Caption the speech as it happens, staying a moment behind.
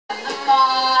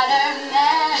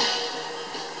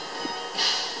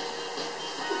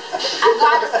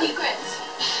got a secret.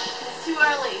 It's too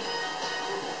early.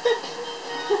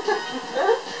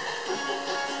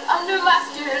 Under my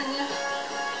skin,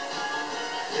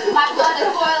 my blood is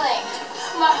boiling,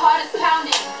 my heart is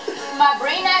pounding, my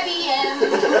brain IBM.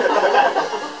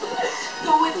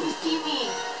 So if you see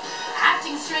me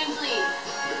acting strangely,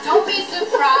 don't be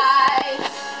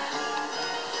surprised.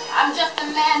 I'm just a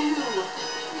man who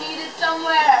needed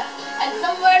somewhere and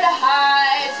somewhere to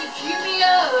hide to keep me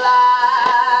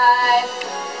alive.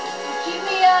 To keep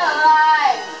me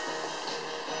alive.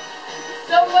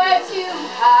 Somewhere to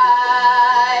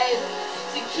hide.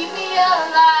 To keep me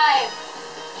alive.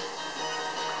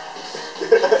 I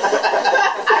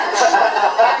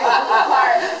don't know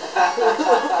part.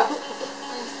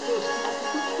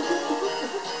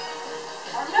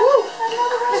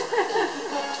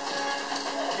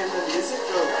 Can the music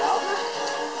go louder?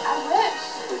 I wish.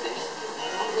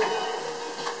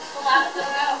 The loudest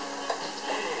it'll go.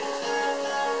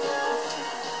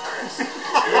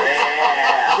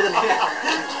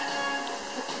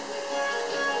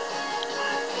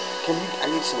 I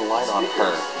need some light on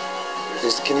her.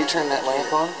 Can you turn that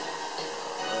lamp on?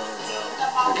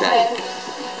 Okay.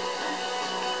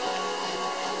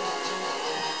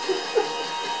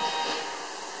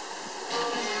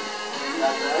 Is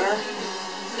that better?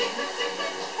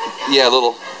 Yeah, a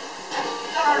little.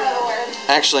 I don't know the word.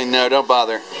 Actually, no, don't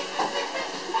bother.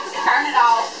 Turn it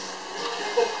off.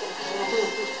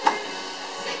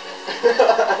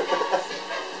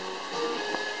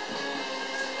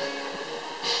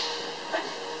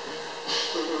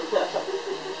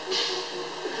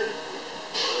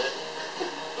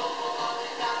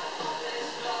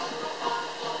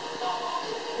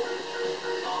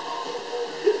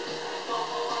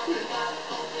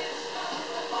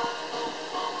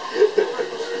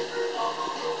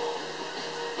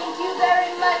 Thank you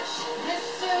very much,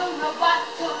 Mr.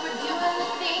 Roboto, for doing the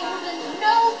things that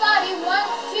nobody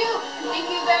wants to. Thank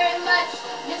you very much,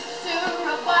 Mr.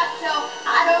 Roboto.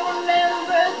 I don't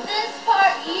remember this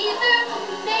part either.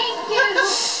 Thank you.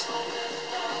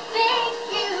 Thank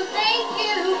you, thank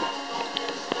you.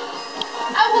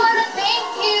 I want to thank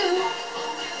you.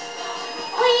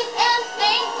 Please and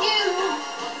thank you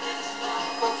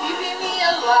for keeping me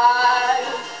alive.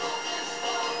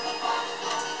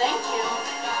 Thank you.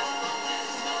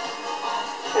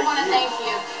 I want to thank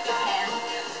you, Japan.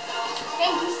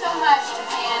 Thank you so much,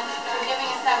 Japan, for giving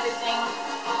us everything.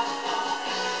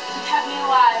 You kept me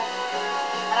alive,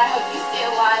 and I hope you stay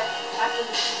alive after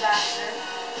this disaster.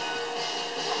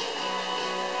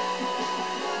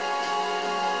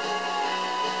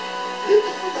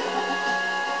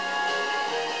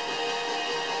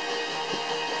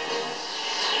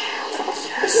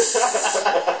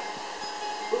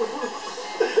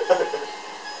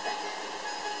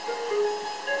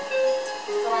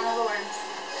 Still don't know the words.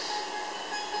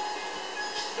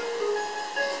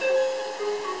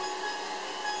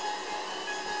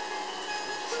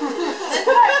 This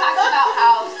part talks about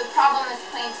how the problem is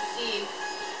plain to see.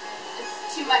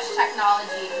 It's too much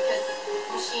technology because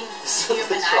machines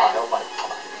humanize. Oh my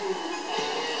god.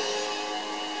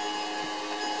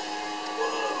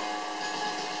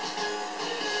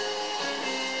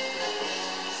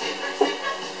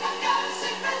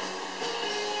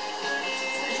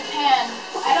 So Japan,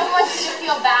 I don't want you to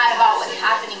feel bad about what's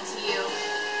happening to you.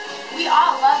 We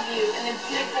all love you and the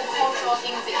beautiful cultural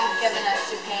things that you've given us,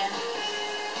 Japan.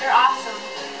 You're awesome.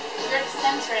 You're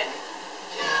eccentric.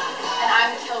 And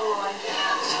I'm Kilroy.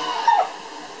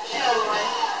 Kilroy.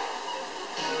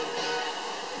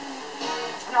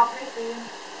 And I'll pray for you.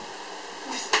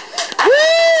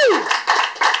 Woo!